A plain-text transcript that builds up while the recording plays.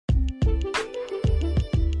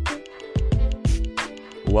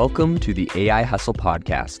Welcome to the AI Hustle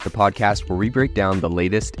Podcast, the podcast where we break down the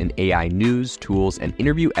latest in AI news, tools, and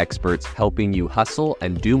interview experts helping you hustle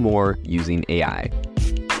and do more using AI.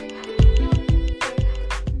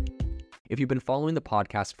 If you've been following the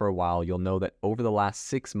podcast for a while, you'll know that over the last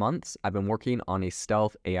 6 months, I've been working on a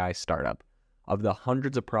stealth AI startup. Of the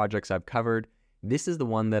hundreds of projects I've covered, this is the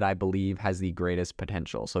one that I believe has the greatest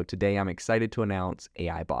potential. So today I'm excited to announce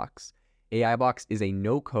AI Box. AI Box is a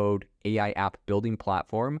no-code AI app building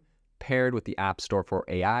platform paired with the App Store for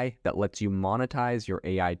AI that lets you monetize your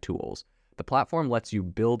AI tools. The platform lets you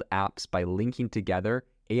build apps by linking together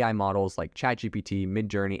AI models like ChatGPT,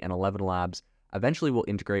 Midjourney, and 11 Labs. Eventually, we'll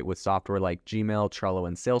integrate with software like Gmail, Trello,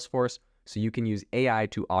 and Salesforce, so you can use AI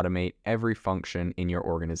to automate every function in your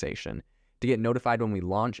organization. To get notified when we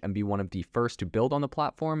launch and be one of the first to build on the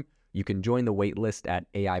platform, you can join the waitlist at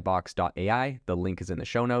aibox.ai. The link is in the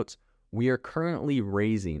show notes. We are currently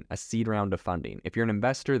raising a seed round of funding. If you're an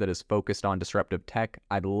investor that is focused on disruptive tech,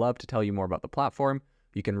 I'd love to tell you more about the platform.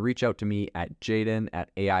 You can reach out to me at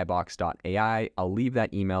jaden@aibox.ai. I'll leave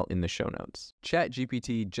that email in the show notes.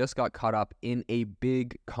 ChatGPT just got caught up in a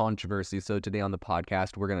big controversy. So today on the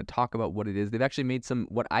podcast, we're going to talk about what it is. They've actually made some,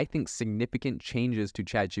 what I think, significant changes to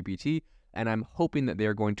ChatGPT, and I'm hoping that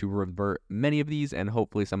they're going to revert many of these, and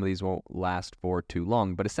hopefully some of these won't last for too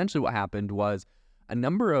long. But essentially what happened was a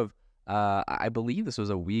number of I believe this was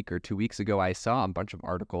a week or 2 weeks ago, I saw a bunch of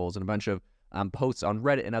articles and a bunch of posts on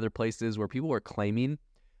Reddit and other places where people were claiming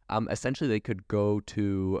essentially they could go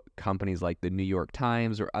to companies like the New York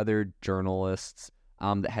Times or other journalists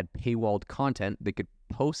that had paywalled content. They could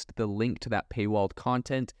post the link to that paywalled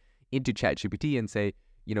content into ChatGPT and say,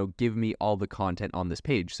 you know, give me all the content on this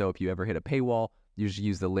page. So if you ever hit a paywall, you just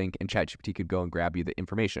use the link and ChatGPT could go and grab you the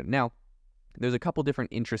information. Now, there's a couple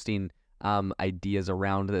different interesting ideas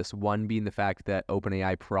around this. One being the fact that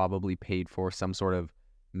OpenAI probably paid for some sort of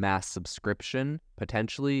mass subscription,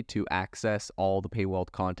 potentially, to access all the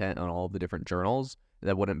paywalled content on all the different journals.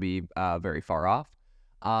 That wouldn't be very far off.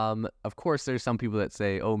 Of course, there's some people that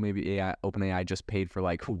say, oh, maybe OpenAI just paid for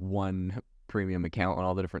like one premium account on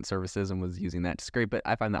all the different services and was using that to scrape, but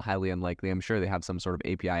I find that highly unlikely. I'm sure they have some sort of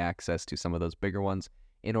API access to some of those bigger ones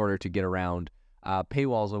in order to get around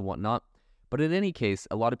paywalls and whatnot. But in any case,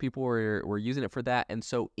 a lot of people were using it for that. And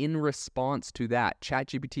so in response to that,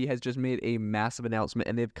 ChatGPT has just made a massive announcement,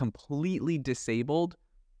 and they've completely disabled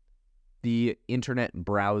the internet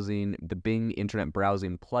browsing, the Bing internet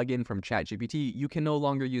browsing plugin from ChatGPT. You can no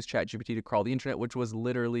longer use ChatGPT to crawl the internet, which was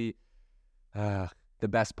literally the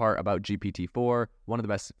best part about GPT-4. One of the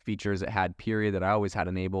best features it had, period, that I always had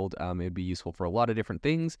enabled. It would be useful for a lot of different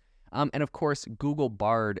things. And of course, Google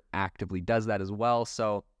Bard actively does that as well.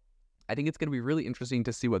 So I think it's going to be really interesting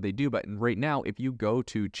to see what they do. But right now, if you go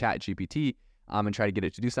to ChatGPT and try to get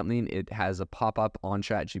it to do something, it has a pop-up on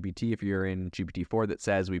ChatGPT if you're in GPT-4 that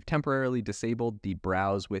says, we've temporarily disabled the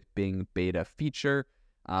browse with Bing beta feature.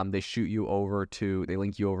 They link you over to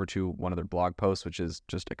one of their blog posts, which is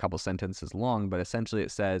just a couple sentences long. But essentially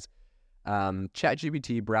it says,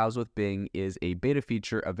 ChatGPT Browse with Bing is a beta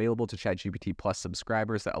feature available to ChatGPT Plus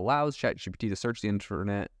subscribers that allows ChatGPT to search the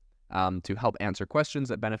internet to help answer questions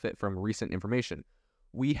that benefit from recent information.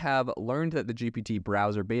 We have learned that the GPT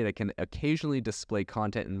browser beta can occasionally display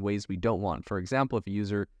content in ways we don't want. For example, if a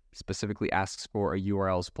user specifically asks for a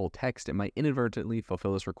URL's full text, it might inadvertently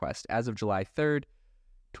fulfill this request. As of July 3rd,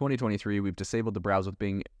 2023, we've disabled the Browse with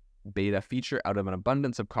Bing beta feature out of an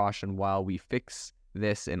abundance of caution. While we fix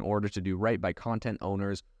this in order to do right by content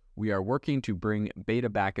owners, we are working to bring beta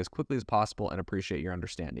back as quickly as possible and appreciate your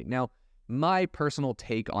understanding. Now, my personal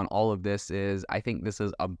take on all of this is I think this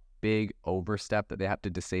is a big overstep that they have to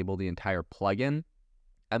disable the entire plugin.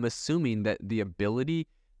 I'm assuming that the ability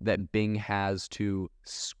that Bing has to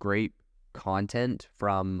scrape content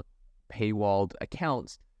from paywalled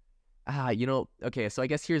accounts, okay, so I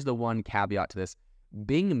guess here's the one caveat to this.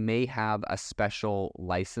 Bing may have a special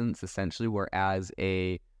license, essentially, whereas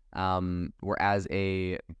a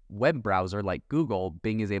web browser like Google,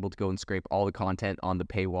 Bing is able to go and scrape all the content on the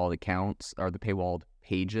paywalled accounts or the paywalled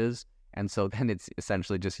pages. And so then it's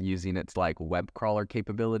essentially just using its like web crawler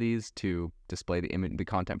capabilities to display the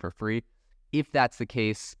content for free. If that's the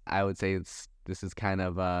case, I would say this is kind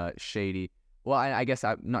of shady. Well, I guess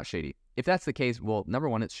not shady. If that's the case, well, number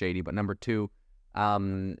one, it's shady. But number two,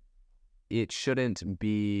 it shouldn't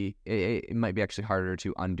be, it might be actually harder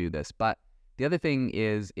to undo this. But the other thing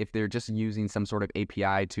is if they're just using some sort of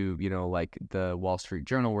API to, like the Wall Street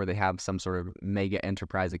Journal where they have some sort of mega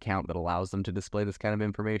enterprise account that allows them to display this kind of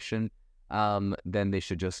information, then they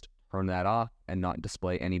should just turn that off and not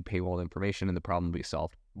display any paywall information and the problem will be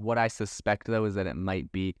solved. What I suspect, though, is that it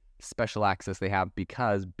might be special access they have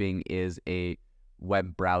because Bing is a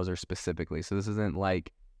web browser specifically. So this isn't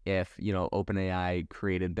like if, OpenAI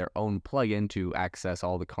created their own plugin to access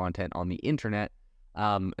all the content on the internet,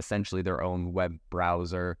 essentially their own web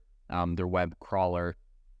browser, their web crawler.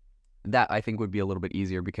 That I think would be a little bit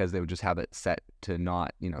easier because they would just have it set to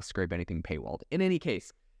not, scrape anything paywalled. In any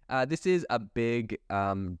case, this is a big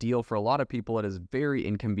deal for a lot of people. It is very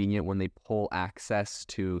inconvenient when they pull access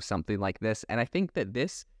to something like this. And I think that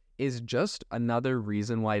this is just another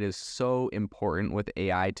reason why it is so important with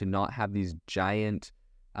AI to not have these giant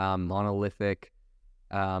monolithic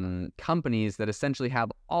companies that essentially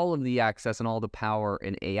have all of the access and all the power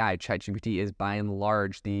in AI. ChatGPT is by and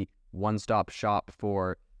large the one-stop shop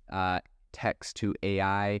for text to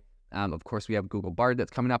AI. Of course, we have Google Bard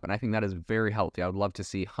that's coming up, and I think that is very healthy. I would love to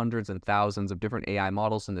see hundreds and thousands of different AI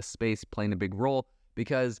models in this space playing a big role,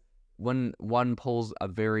 because when one pulls a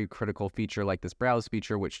very critical feature like this browse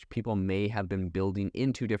feature, which people may have been building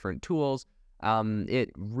into different tools,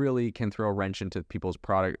 it really can throw a wrench into people's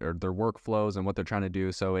product or their workflows and what they're trying to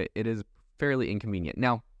do. So it is fairly inconvenient.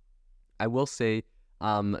 Now, I will say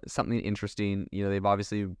something interesting. They've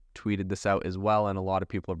obviously tweeted this out as well, and a lot of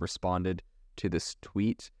people have responded to this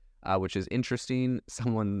tweet, which is interesting.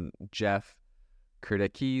 Someone, Jeff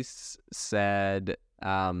Kurdakis, said,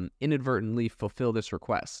 inadvertently fulfill this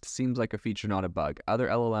request. Seems like a feature, not a bug. Other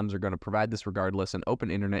LLMs are going to provide this regardless. An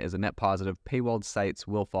open internet is a net positive. Paywalled sites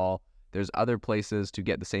will fall. There's other places to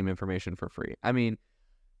get the same information for free. I mean,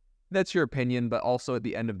 that's your opinion, but also at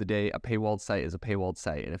the end of the day, a paywalled site is a paywalled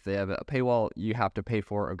site. And if they have a paywall you have to pay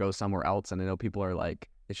for or go somewhere else, and I know people are like,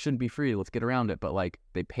 it shouldn't be free, let's get around it. But like,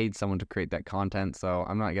 they paid someone to create that content, so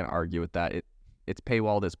I'm not going to argue with that. It's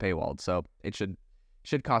paywalled, it's paywalled. So it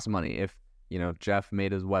should cost money. If, Jeff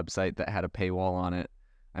made his website that had a paywall on it,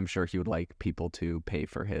 I'm sure he would like people to pay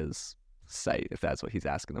for his site if that's what he's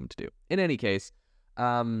asking them to do. In any case,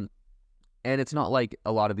 and it's not like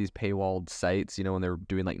a lot of these paywalled sites, when they're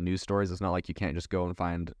doing like news stories, it's not like you can't just go and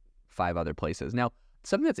find 5 other places. Now,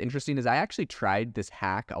 something that's interesting is I actually tried this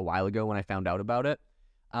hack a while ago when I found out about it.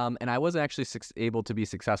 And I wasn't actually able to be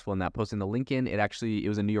successful in that. Posting the link in, it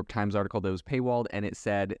was a New York Times article that was paywalled, and it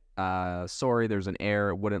said, sorry, there's an error.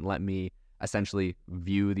 It wouldn't let me essentially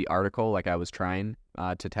view the article like I was trying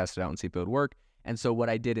to test it out and see if it would work. And so what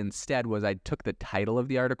I did instead was I took the title of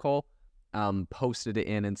the article, posted it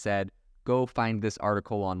in and said, go find this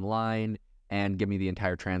article online and give me the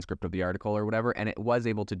entire transcript of the article or whatever. And it was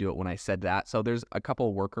able to do it when I said that. So there's a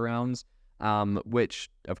couple workarounds, which,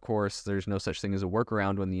 of course, there's no such thing as a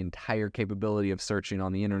workaround when the entire capability of searching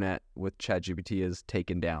on the internet with ChatGPT is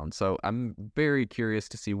taken down. So I'm very curious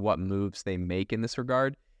to see what moves they make in this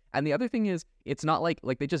regard. And the other thing is, it's not like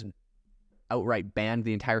they just outright banned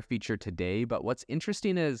the entire feature today. But what's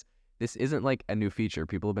interesting is, this isn't like a new feature.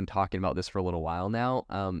 People have been talking about this for a little while now.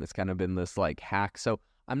 It's kind of been this like hack. So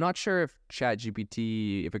I'm not sure if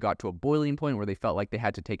ChatGPT, if it got to a boiling point where they felt like they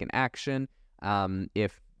had to take an action. I'm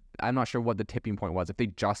not sure what the tipping point was. If they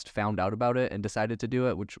just found out about it and decided to do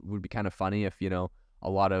it, which would be kind of funny if,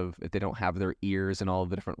 if they don't have their ears in all of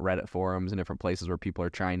the different Reddit forums and different places where people are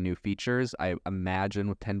trying new features. I imagine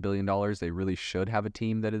with $10 billion, they really should have a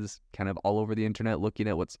team that is kind of all over the internet looking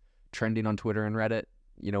at what's trending on Twitter and Reddit,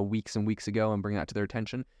 weeks and weeks ago, and bring that to their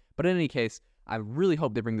attention. But in any case, I really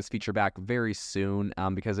hope they bring this feature back very soon,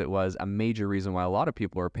 because it was a major reason why a lot of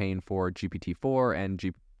people are paying for GPT-4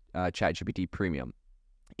 and ChatGPT Premium.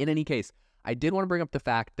 In any case, I did want to bring up the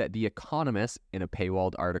fact that The Economist, in a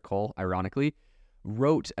paywalled article, ironically,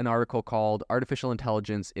 wrote an article called Artificial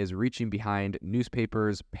Intelligence is Reaching Behind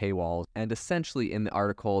Newspapers' Paywalls. And essentially in the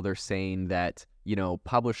article, they're saying that,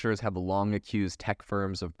 publishers have long accused tech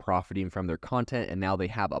firms of profiting from their content, and now they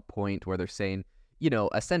have a point where they're saying,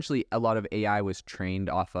 essentially a lot of AI was trained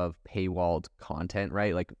off of paywalled content,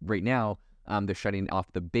 right? Like right now, they're shutting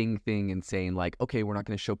off the Bing thing and saying like, okay, we're not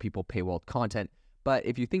going to show people paywalled content. But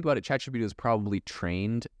if you think about it, ChatGPT was probably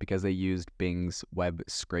trained, because they used Bing's web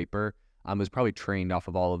scraper, was probably trained off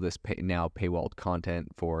of all of this now paywalled content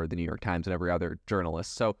for the New York Times and every other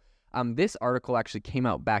journalist. So this article actually came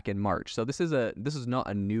out back in March. So this is not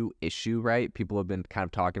a new issue, right? People have been kind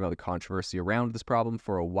of talking about the controversy around this problem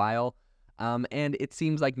for a while. And it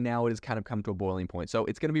seems like now it has kind of come to a boiling point. So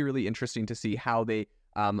it's going to be really interesting to see how they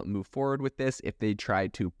move forward with this. If they try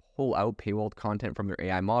to pull out paywalled content from their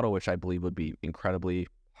AI model, which I believe would be incredibly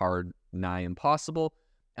hard, nigh impossible,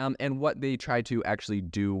 and what they try to actually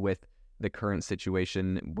do with the current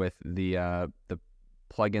situation with the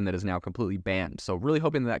plugin that is now completely banned. So really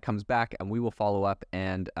hoping that comes back, and we will follow up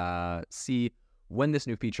and see when this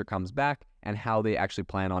new feature comes back and how they actually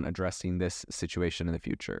plan on addressing this situation in the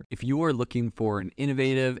future. If you are looking for an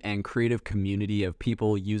innovative and creative community of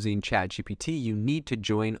people using ChatGPT, you need to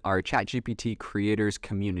join our ChatGPT creators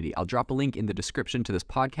community. I'll drop a link in the description to this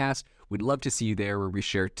podcast. We'd love to see you there, where we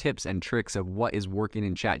share tips and tricks of what is working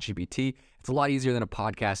in ChatGPT. It's a lot easier than a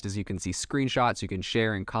podcast, as you can see screenshots, you can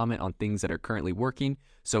share and comment on things that are currently working.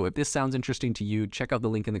 So if this sounds interesting to you, check out the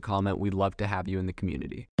link in the comment. We'd love to have you in the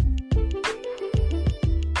community.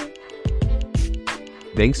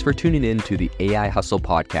 Thanks for tuning in to the AI Hustle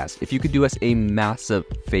podcast. If you could do us a massive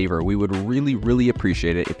favor, we would really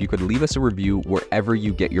appreciate it if you could leave us a review wherever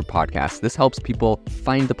you get your podcasts. This helps people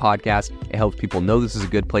find the podcast. It helps people know this is a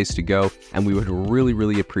good place to go. And we would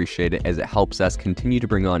really appreciate it, as it helps us continue to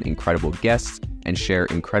bring on incredible guests and share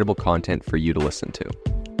incredible content for you to listen to.